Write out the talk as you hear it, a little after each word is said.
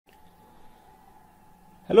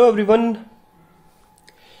Hello everyone.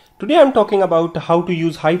 Today I'm talking about how to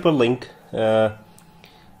use hyperlink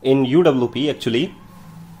in UWP actually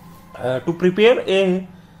to prepare a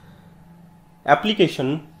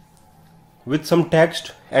application with some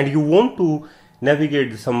text and you want to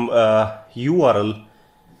navigate some URL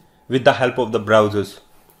with the help of the browsers.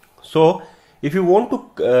 So if you want to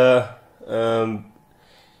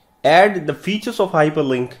add the features of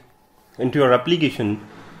hyperlink into your application,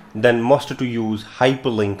 then must to use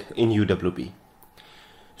hyperlink in UWP.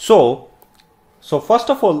 So first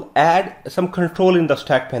of all, add some control in the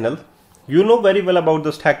stack panel. You know very well about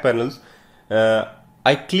the stack panels.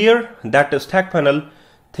 I clear that the stack panel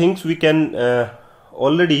things we can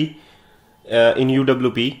already in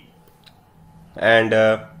UWP, and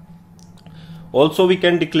also we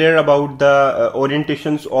can declare about the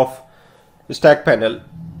orientations of stack panel.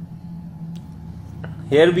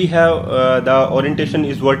 Here we have the orientation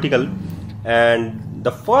is vertical, and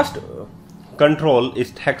the first control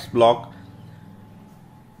is text block,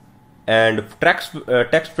 and text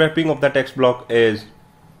wrapping of the text block is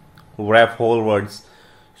wrap whole words.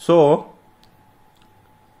 So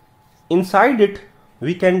inside it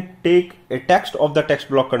we can take a text of the text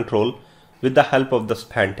block control with the help of the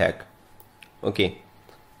span tag. Okay,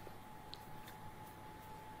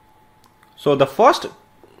 so the first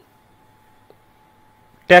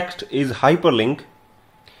text is hyperlink,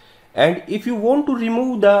 and if you want to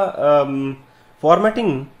remove the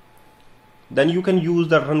formatting, then you can use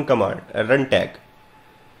the run command, run tag.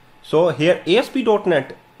 So here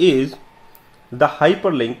ASP.NET is the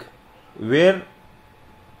hyperlink where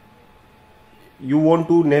you want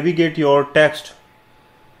to navigate your text.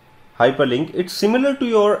 Hyperlink, it's similar to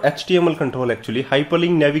your HTML control actually.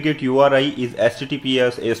 Hyperlink navigateUri is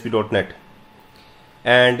HTTPS ASP.NET,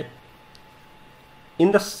 and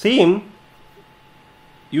in the same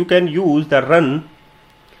you can use the run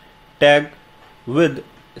tag with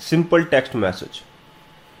simple text message.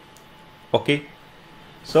 Okay,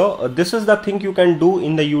 so this is the thing you can do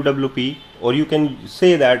in the UWP, or you can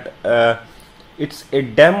say that it's a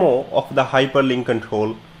demo of the hyperlink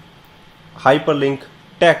control, hyperlink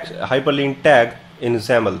tag in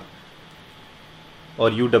XAML or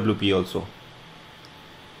UWP also.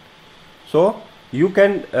 So you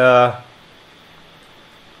can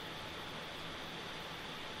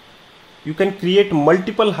create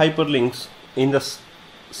multiple hyperlinks in the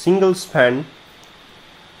single span,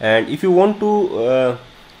 and if you want to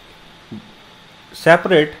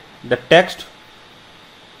separate the text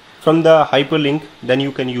from the hyperlink, then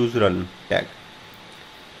you can use run tag.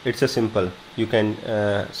 It's a simple, you can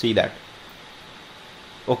see that.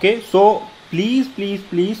 Okay, so please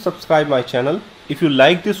subscribe my channel if you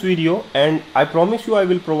like this video, and I promise you I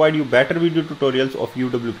will provide you better video tutorials of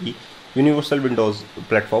UWP, Universal Windows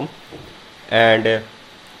Platform. And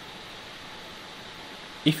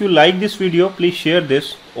if you like this video, please share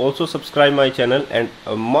this, also subscribe my channel, and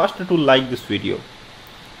must to like this video,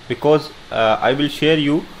 because I will share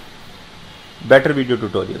you better video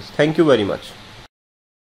tutorials. Thank you very much.